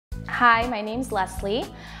Hi, my name's Leslie,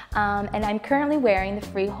 and I'm currently wearing the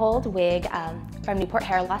Freehold wig from Newport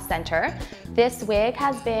Hair Loss Center. This wig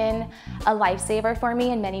has been a lifesaver for me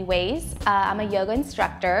in many ways. I'm a yoga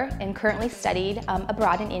instructor and currently studied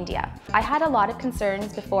abroad in India. I had a lot of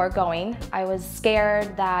concerns before going. I was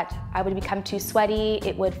scared that I would become too sweaty,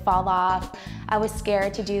 it would fall off. I was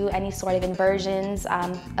scared to do any sort of inversions,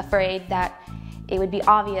 afraid that it would be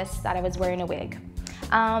obvious that I was wearing a wig.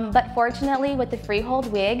 But fortunately with the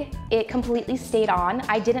Freehold wig, it completely stayed on.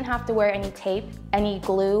 I didn't have to wear any tape, any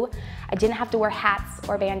glue. I didn't have to wear hats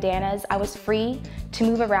or bandanas. I was free to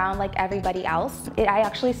move around like everybody else. I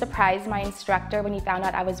actually surprised my instructor when he found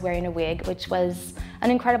out I was wearing a wig, which was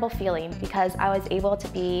an incredible feeling because I was able to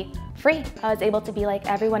be free. I was able to be like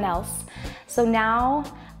everyone else. So now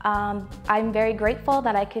I'm very grateful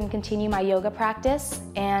that I can continue my yoga practice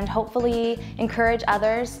and hopefully encourage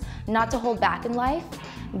others not to hold back in life,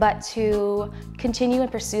 but to continue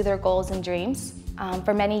and pursue their goals and dreams.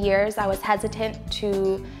 For many years, I was hesitant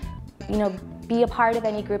to, be a part of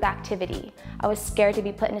any group activity. I was scared to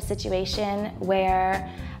be put in a situation where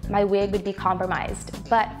my wig would be compromised.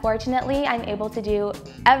 But fortunately, I'm able to do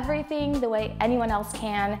everything the way anyone else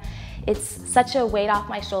can. It's such a weight off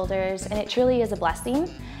my shoulders, and it truly is a blessing.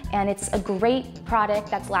 And it's a great product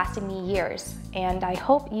that's lasted me years. And I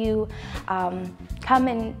hope you come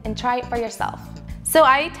and try it for yourself. So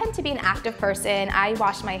I tend to be an active person. I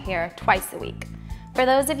wash my hair twice a week. For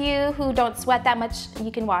those of you who don't sweat that much,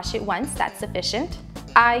 you can wash it once, that's sufficient.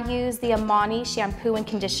 I use the Amani shampoo and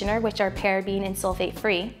conditioner, which are paraben and sulfate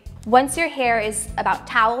free. Once your hair is about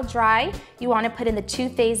towel dry, you want to put in the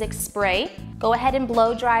two-phasic spray. Go ahead and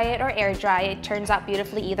blow dry it or air dry it. It turns out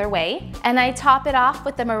beautifully either way. And I top it off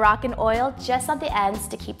with the Moroccan oil just on the ends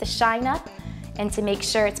to keep the shine up and to make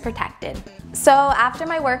sure it's protected. So after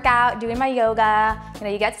my workout, doing my yoga,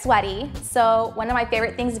 you get sweaty. So one of my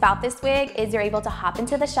favorite things about this wig is you're able to hop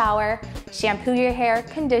into the shower, shampoo your hair,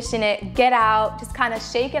 condition it, get out, just kind of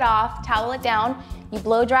shake it off, towel it down. You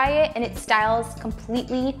blow dry it and it styles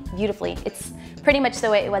completely beautifully. It's pretty much the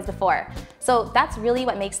way it was before. So that's really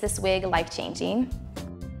what makes this wig life-changing.